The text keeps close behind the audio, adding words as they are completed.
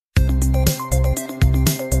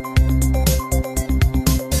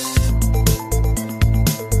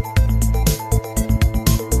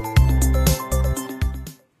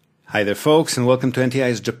Hi there, folks, and welcome to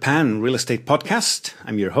NTI's Japan Real Estate Podcast.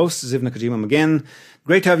 I'm your host, Ziv Nakajima again.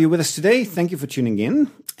 Great to have you with us today. Thank you for tuning in.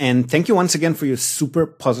 And thank you once again for your super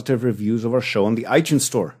positive reviews of our show on the iTunes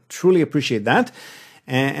Store. Truly appreciate that.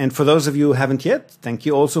 And for those of you who haven't yet, thank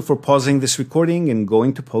you also for pausing this recording and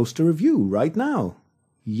going to post a review right now.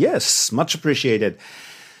 Yes, much appreciated.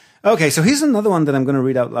 Okay, so here's another one that I'm going to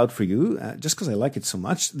read out loud for you, just because I like it so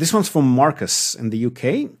much. This one's from Marcus in the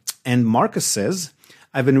UK. And Marcus says,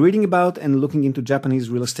 I've been reading about and looking into Japanese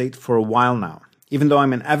real estate for a while now. Even though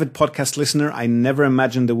I'm an avid podcast listener, I never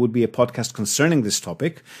imagined there would be a podcast concerning this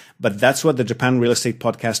topic, but that's what the Japan Real Estate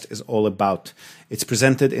Podcast is all about. It's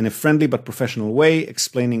presented in a friendly but professional way,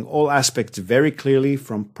 explaining all aspects very clearly,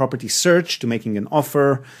 from property search to making an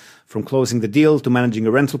offer, from closing the deal to managing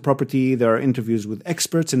a rental property. There are interviews with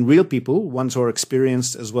experts and real people, ones who are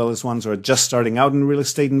experienced as well as ones who are just starting out in real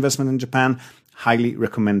estate investment in Japan. Highly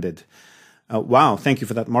recommended. Wow, thank you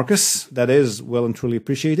for that, Marcus. That is well and truly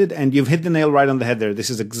appreciated. And you've hit the nail right on the head there. This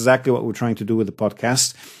is exactly what we're trying to do with the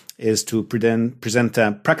podcast, is to present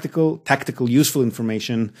practical, tactical, useful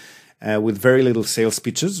information with very little sales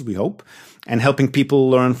pitches, we hope, and helping people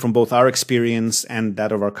learn from both our experience and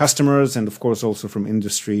that of our customers, and of course also from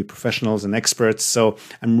industry professionals and experts. So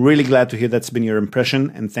I'm really glad to hear that's been your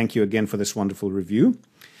impression, and thank you again for this wonderful review.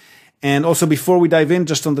 And also, before we dive in,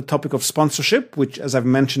 just on the topic of sponsorship, which, as I've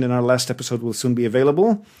mentioned in our last episode, will soon be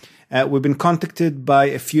available, we've been contacted by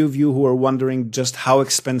a few of you who are wondering just how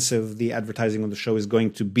expensive the advertising on the show is going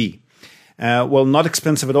to be. Well, not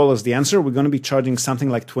expensive at all is the answer. We're going to be charging something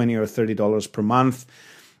like $20 or $30 per month,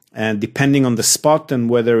 and depending on the spot and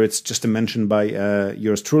whether it's just a mention by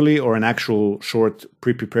yours truly or an actual short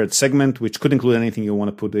pre-prepared segment, which could include anything you want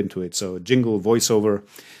to put into it. So jingle, voiceover,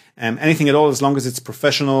 anything at all, as long as it's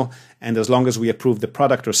professional and as long as we approve the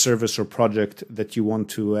product or service or project that you want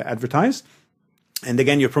to advertise. And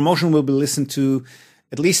again, your promotion will be listened to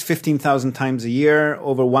at least 15,000 times a year,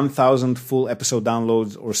 over 1,000 full episode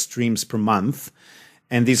downloads or streams per month.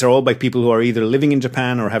 And these are all by people who are either living in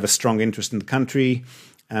Japan or have a strong interest in the country.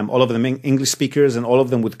 All of them English speakers, and all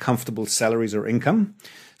of them with comfortable salaries or income.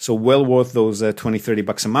 So well worth those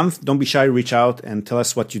 $20-30 a month. Don't be shy, reach out and tell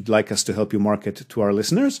us what you'd like us to help you market to our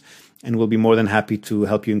listeners, and we'll be more than happy to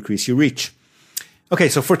help you increase your reach. Okay,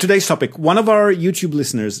 so for today's topic, one of our YouTube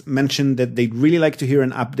listeners mentioned that they'd really like to hear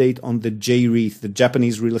an update on the J-REIT, the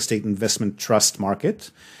Japanese Real Estate Investment Trust market.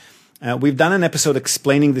 We've done an episode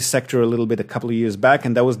explaining this sector a little bit a couple of years back,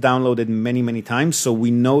 and that was downloaded many, many times. So we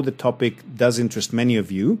know the topic does interest many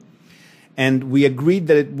of you. And we agreed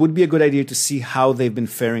that it would be a good idea to see how they've been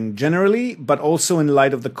faring generally, but also in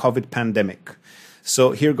light of the COVID pandemic.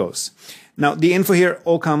 So here goes. Now, the info here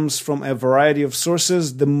all comes from a variety of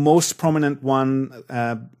sources. The most prominent one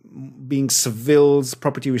being Seville's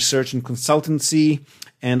Property Research and Consultancy,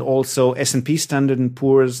 and also S&P Standard &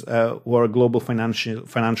 Poor's, who are a global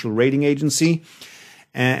financial rating agency,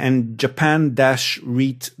 and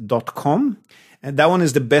Japan-REIT.com. And that one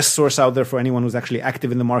is the best source out there for anyone who's actually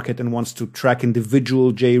active in the market and wants to track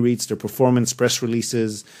individual J-REITs, their performance, press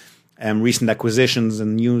releases, recent acquisitions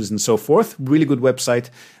and news and so forth. Really good website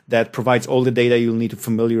that provides all the data you'll need to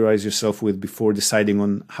familiarize yourself with before deciding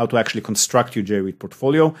on how to actually construct your J-REIT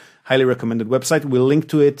portfolio. Highly recommended website. We'll link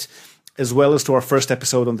to it as well as to our first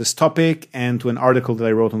episode on this topic and to an article that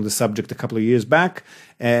I wrote on the subject a couple of years back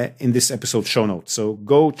in this episode show notes. So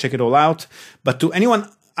go check it all out. But to anyone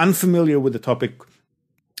unfamiliar with the topic,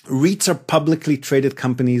 REITs are publicly traded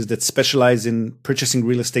companies that specialize in purchasing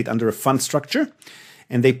real estate under a fund structure,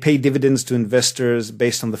 and they pay dividends to investors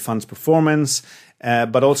based on the fund's performance,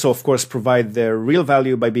 but also, of course, provide their real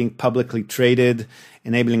value by being publicly traded,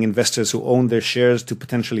 enabling investors who own their shares to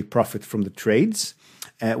potentially profit from the trades,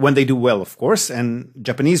 when they do well, of course, and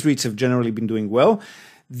Japanese REITs have generally been doing well.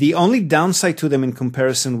 The only downside to them in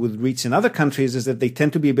comparison with REITs in other countries is that they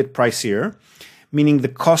tend to be a bit pricier, meaning the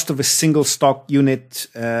cost of a single stock unit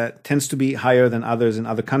tends to be higher than others in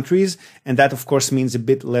other countries. And that, of course, means a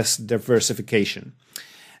bit less diversification.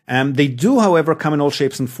 They do, however, come in all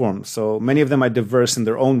shapes and forms. So many of them are diverse in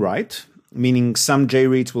their own right, meaning some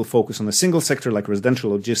J-REITs will focus on a single sector like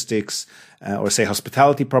residential logistics or, say,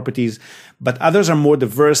 hospitality properties. But others are more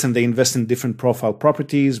diverse and they invest in different profile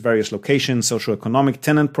properties, various locations, socioeconomic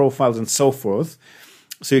tenant profiles, and so forth.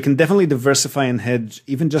 So you can definitely diversify and hedge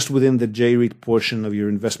even just within the J-REIT portion of your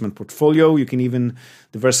investment portfolio. You can even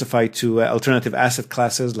diversify to alternative asset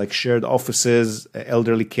classes like shared offices,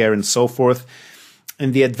 elderly care, and so forth.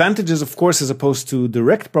 And the advantages, of course, as opposed to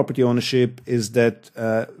direct property ownership, is that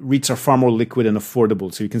REITs are far more liquid and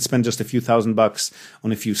affordable. So you can spend just a few $1,000s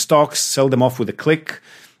on a few stocks, sell them off with a click,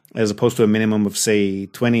 as opposed to a minimum of, say,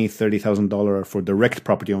 $20,000-$30,000 for direct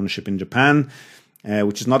property ownership in Japan,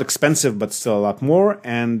 which is not expensive, but still a lot more.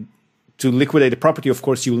 And to liquidate a property, of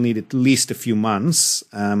course, you will need at least a few months.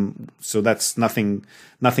 So that's nothing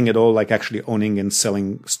at all like actually owning and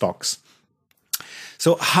selling stocks.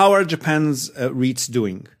 So how are Japan's REITs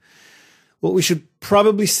doing? Well, we should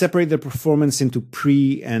probably separate their performance into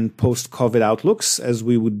pre- and post-COVID outlooks, as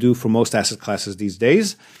we would do for most asset classes these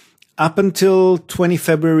days. Up until 20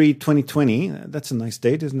 February 2020, that's a nice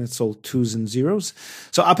date, isn't it? It's all twos and zeros.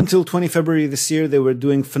 So up until 20 February this year, they were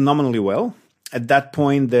doing phenomenally well. At that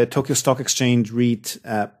point, the Tokyo Stock Exchange REIT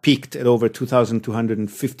peaked at over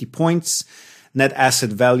 2,250 points, net asset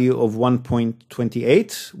value of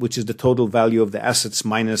 1.28, which is the total value of the assets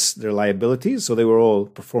minus their liabilities. So they were all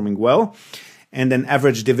performing well, and an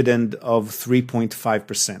average dividend of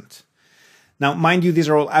 3.5%. Now, mind you, these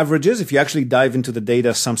are all averages. If you actually dive into the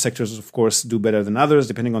data, some sectors, of course, do better than others,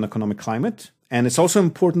 depending on economic climate. And it's also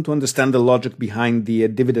important to understand the logic behind the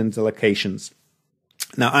dividend allocations.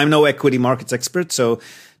 Now, I'm no equity markets expert, so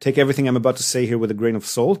take everything I'm about to say here with a grain of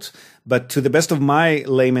salt. But to the best of my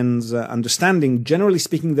layman's understanding, generally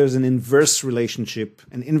speaking, there's an inverse relationship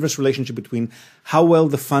between how well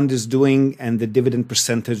the fund is doing and the dividend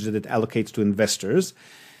percentage that it allocates to investors.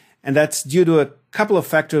 And that's due to a couple of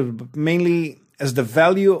factors, but mainly as the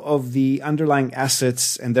value of the underlying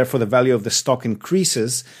assets and therefore the value of the stock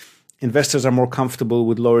increases, investors are more comfortable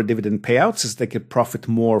with lower dividend payouts as they can profit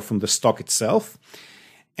more from the stock itself.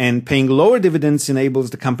 And paying lower dividends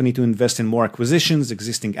enables the company to invest in more acquisitions,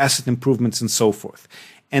 existing asset improvements, and so forth.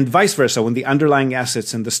 And vice versa, when the underlying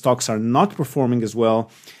assets and the stocks are not performing as well,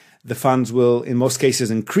 the funds will, in most cases,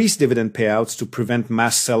 increase dividend payouts to prevent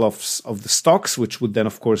mass sell-offs of the stocks, which would then,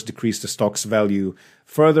 of course, decrease the stock's value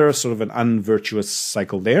further, sort of an unvirtuous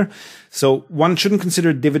cycle there. So one shouldn't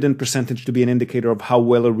consider dividend percentage to be an indicator of how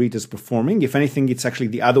well a REIT is performing. If anything, it's actually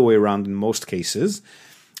the other way around in most cases.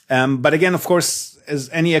 But again, of course,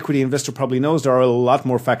 as any equity investor probably knows, there are a lot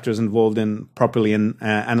more factors involved in properly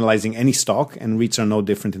analyzing any stock, and REITs are no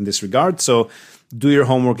different in this regard. So do your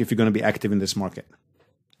homework if you're going to be active in this market.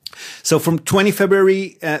 So from 20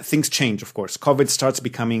 February, things change, of course. COVID starts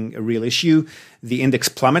becoming a real issue. The index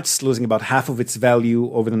plummets, losing about half of its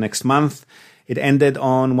value over the next month. It ended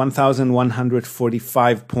on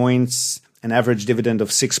 1,145 points, an average dividend of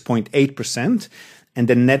 6.8%, and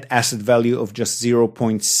a net asset value of just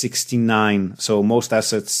 0.69. So most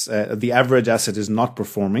assets, the average asset is not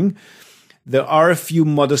performing. There are a few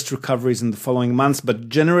modest recoveries in the following months, but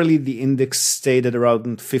generally the index stayed at around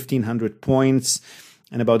 1,500 points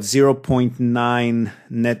and about 0.9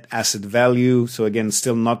 net asset value. So again,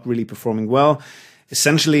 still not really performing well,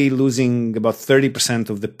 essentially losing about 30%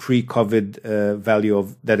 of the pre-COVID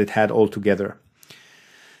value that it had altogether.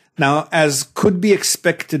 Now, as could be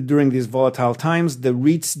expected during these volatile times, the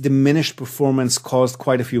REIT's diminished performance caused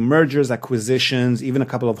quite a few mergers, acquisitions, even a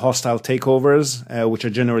couple of hostile takeovers, which are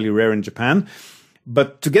generally rare in Japan.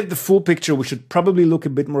 But to get the full picture, we should probably look a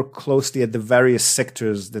bit more closely at the various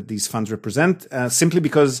sectors that these funds represent, simply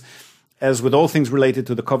because, as with all things related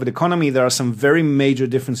to the COVID economy, there are some very major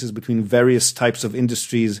differences between various types of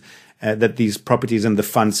industries that these properties and the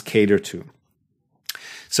funds cater to.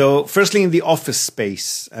 So firstly, in the office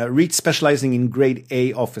space, REITs specializing in grade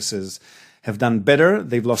A offices have done better.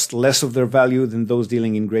 They've lost less of their value than those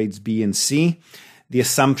dealing in grades B and C. The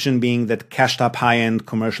assumption being that cashed up high-end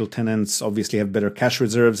commercial tenants obviously have better cash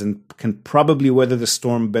reserves and can probably weather the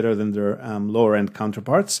storm better than their lower-end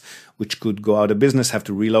counterparts, which could go out of business, have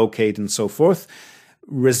to relocate, and so forth.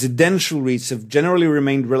 Residential REITs have generally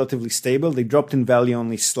remained relatively stable. They dropped in value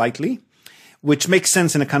only slightly, which makes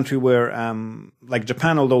sense in a country where, like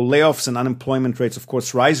Japan, although layoffs and unemployment rates, of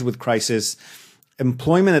course, rise with crisis,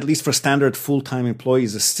 employment, at least for standard full-time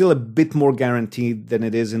employees, is still a bit more guaranteed than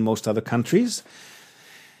it is in most other countries.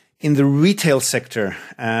 In the retail sector,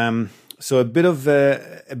 so a bit of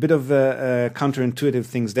counterintuitive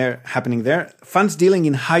things there happening there. Funds dealing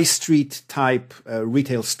in high street type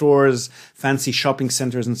retail stores, fancy shopping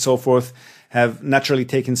centers, and so forth have naturally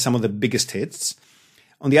taken some of the biggest hits.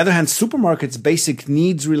 On the other hand, supermarkets, basic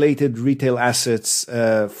needs related retail assets,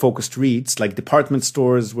 focused REITs like department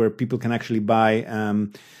stores where people can actually buy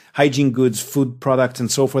hygiene goods, food products,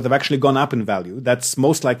 and so forth have actually gone up in value. That's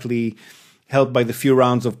most likely helped by the few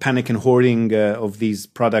rounds of panic and hoarding of these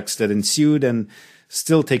products that ensued and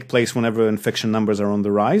still take place whenever infection numbers are on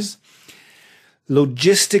the rise.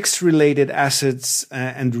 Logistics-related assets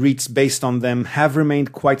and REITs based on them have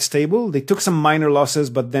remained quite stable. They took some minor losses,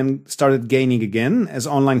 but then started gaining again as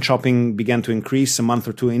online shopping began to increase a month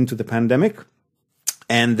or two into the pandemic.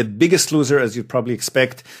 And the biggest loser, as you'd probably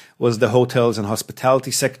expect, was the hotels and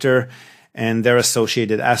hospitality sector and their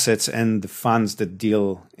associated assets and the funds that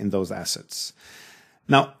deal in those assets.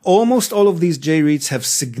 Now, almost all of these J-REITs have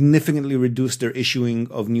significantly reduced their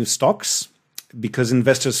issuing of new stocks because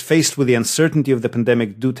investors faced with the uncertainty of the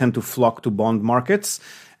pandemic do tend to flock to bond markets,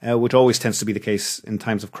 which always tends to be the case in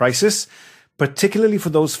times of crisis, particularly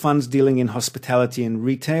for those funds dealing in hospitality and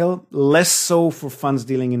retail, less so for funds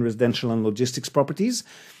dealing in residential and logistics properties.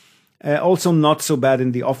 Also not so bad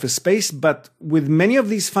in the office space, but with many of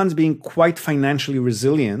these funds being quite financially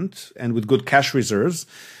resilient and with good cash reserves,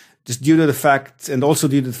 just due to the fact, and also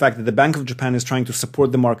due to the fact that the Bank of Japan is trying to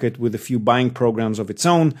support the market with a few buying programs of its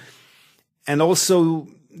own. And also,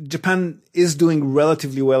 Japan is doing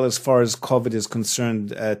relatively well as far as COVID is concerned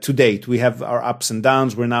to date. We have our ups and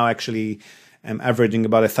downs. We're now actually averaging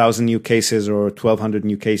about 1,000 new cases or 1,200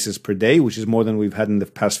 new cases per day, which is more than we've had in the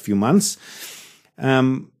past few months.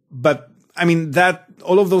 But I mean, that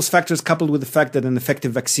all of those factors coupled with the fact that an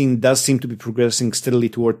effective vaccine does seem to be progressing steadily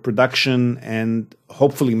toward production and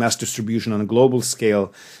hopefully mass distribution on a global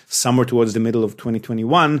scale somewhere towards the middle of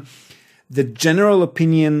 2021, the general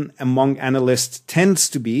opinion among analysts tends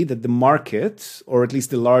to be that the market, or at least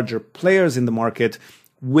the larger players in the market,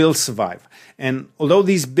 will survive. And although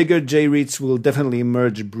these bigger J-REITs will definitely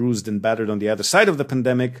emerge bruised and battered on the other side of the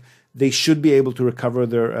pandemic, they should be able to recover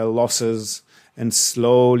their losses and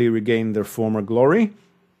slowly regain their former glory,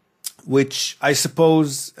 which I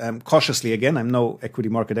suppose, cautiously again, I'm no equity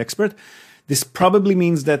market expert, this probably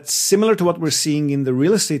means that similar to what we're seeing in the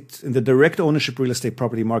real estate, in the direct ownership real estate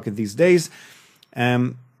property market these days,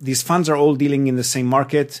 these funds are all dealing in the same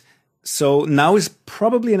market. So now is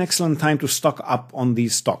probably an excellent time to stock up on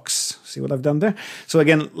these stocks. See what I've done there? So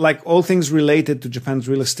again, like all things related to Japan's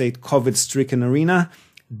real estate COVID-stricken arena,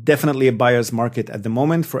 definitely a buyer's market at the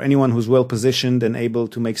moment for anyone who's well positioned and able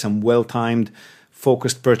to make some well-timed,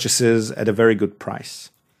 focused purchases at a very good price.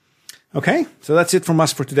 Okay, so that's it from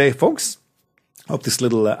us for today, folks. Hope this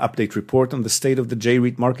little update report on the state of the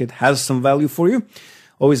J-REIT market has some value for you.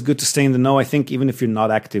 Always good to stay in the know, I think, even if you're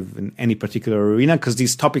not active in any particular arena, because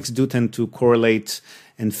these topics do tend to correlate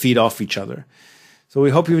and feed off each other. So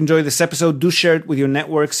we hope you enjoyed this episode. Do share it with your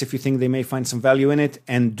networks if you think they may find some value in it.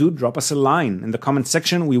 And do drop us a line in the comment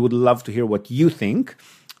section. We would love to hear what you think.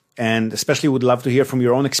 And especially would love to hear from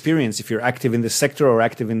your own experience if you're active in this sector or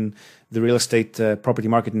active in the real estate property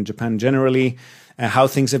market in Japan generally, how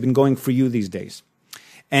things have been going for you these days.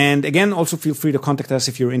 And again, also feel free to contact us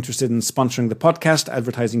if you're interested in sponsoring the podcast,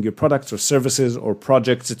 advertising your products or services or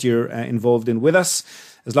projects that you're involved in with us,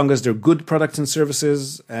 as long as they're good products and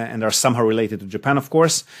services and are somehow related to Japan, of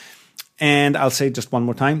course. And I'll say just one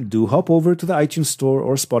more time, do hop over to the iTunes Store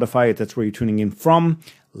or Spotify if that's where you're tuning in from.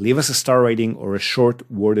 Leave us a star rating or a short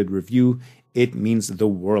worded review. It means the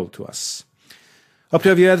world to us. Hope to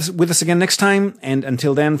have you with us again next time. And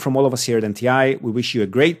until then, from all of us here at NTI, we wish you a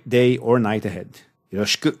great day or night ahead. よろ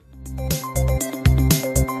しく。